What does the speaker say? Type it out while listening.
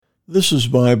This is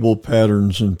Bible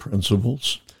Patterns and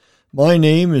Principles. My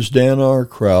name is Dan R.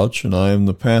 Crouch, and I am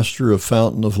the pastor of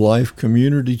Fountain of Life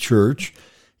Community Church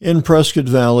in Prescott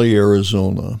Valley,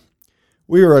 Arizona.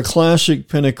 We are a classic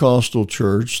Pentecostal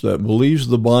church that believes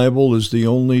the Bible is the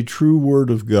only true Word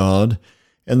of God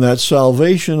and that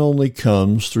salvation only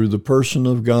comes through the person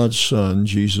of God's Son,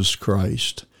 Jesus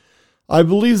Christ. I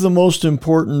believe the most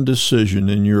important decision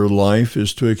in your life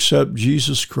is to accept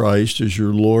Jesus Christ as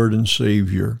your Lord and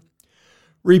Savior.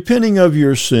 Repenting of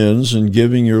your sins and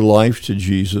giving your life to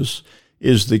Jesus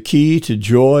is the key to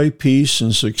joy, peace,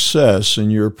 and success in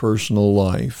your personal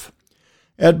life.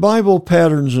 At Bible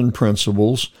Patterns and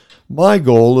Principles, my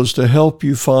goal is to help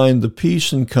you find the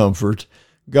peace and comfort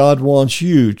God wants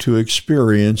you to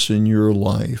experience in your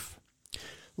life.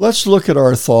 Let's look at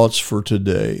our thoughts for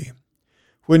today.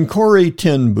 When Corrie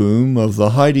ten Boom of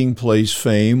the Hiding Place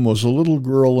fame was a little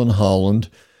girl in Holland,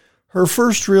 her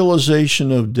first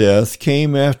realization of death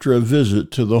came after a visit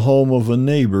to the home of a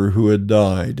neighbor who had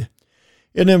died.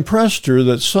 It impressed her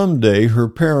that someday her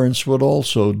parents would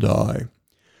also die.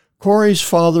 Corrie's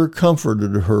father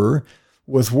comforted her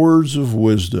with words of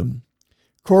wisdom.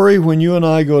 "Corrie, when you and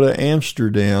I go to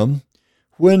Amsterdam,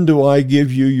 when do I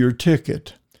give you your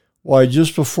ticket?" "Why,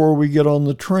 just before we get on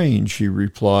the train," she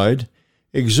replied.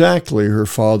 "Exactly," her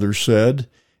father said.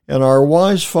 "And our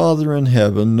wise Father in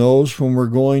heaven knows when we're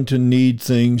going to need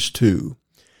things too.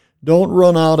 Don't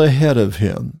run out ahead of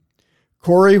him.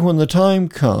 Corrie, when the time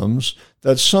comes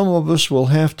that some of us will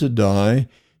have to die,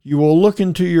 you will look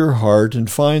into your heart and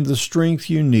find the strength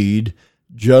you need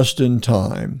just in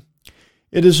time."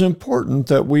 It is important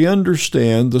that we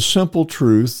understand the simple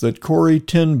truth that Corrie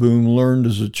ten Boom learned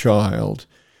as a child.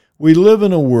 We live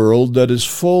in a world that is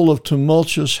full of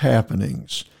tumultuous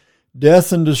happenings.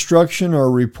 Death and destruction are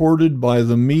reported by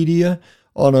the media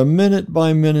on a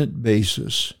minute-by-minute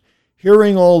basis.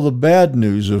 Hearing all the bad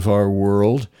news of our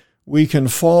world, we can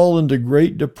fall into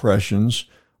great depressions,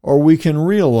 or we can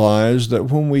realize that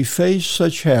when we face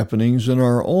such happenings in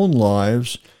our own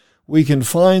lives, we can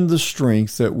find the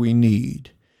strength that we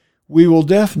need. We will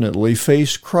definitely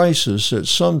face crisis at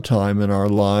some time in our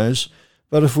lives,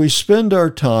 but if we spend our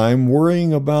time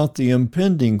worrying about the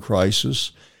impending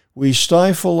crisis, we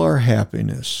stifle our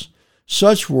happiness.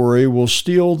 Such worry will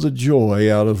steal the joy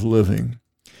out of living.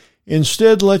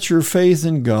 Instead, let your faith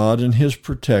in God and His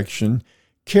protection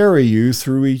carry you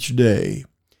through each day.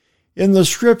 In the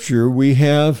Scripture, we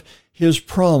have His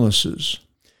promises.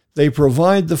 They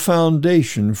provide the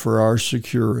foundation for our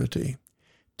security.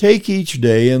 Take each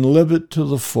day and live it to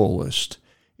the fullest.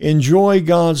 Enjoy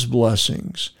God's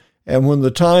blessings, and when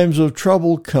the times of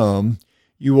trouble come,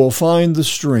 you will find the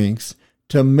strength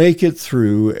to make it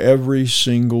through every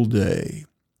single day.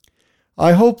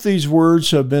 I hope these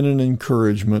words have been an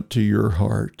encouragement to your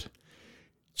heart.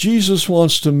 Jesus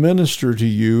wants to minister to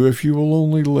you if you will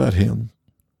only let Him.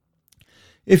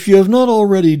 If you have not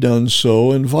already done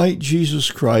so, invite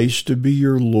Jesus Christ to be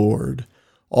your Lord.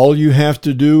 All you have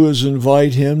to do is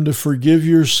invite Him to forgive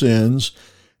your sins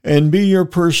and be your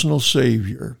personal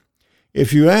Savior.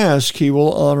 If you ask, He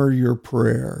will honor your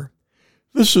prayer.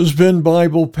 This has been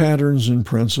Bible Patterns and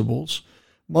Principles.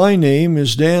 My name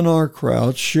is Dan R.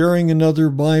 Crouch, sharing another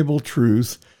Bible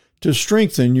truth to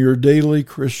strengthen your daily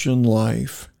Christian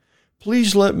life.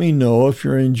 Please let me know if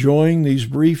you're enjoying these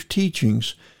brief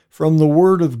teachings from the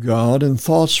Word of God and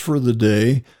thoughts for the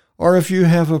day, or if you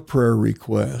have a prayer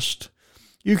request.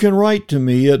 You can write to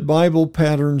me at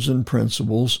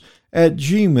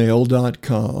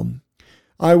BiblePatternsandPrinciples@gmail.com.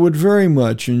 I would very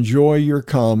much enjoy your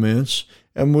comments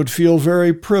and would feel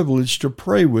very privileged to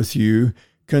pray with you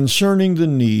concerning the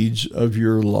needs of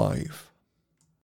your life.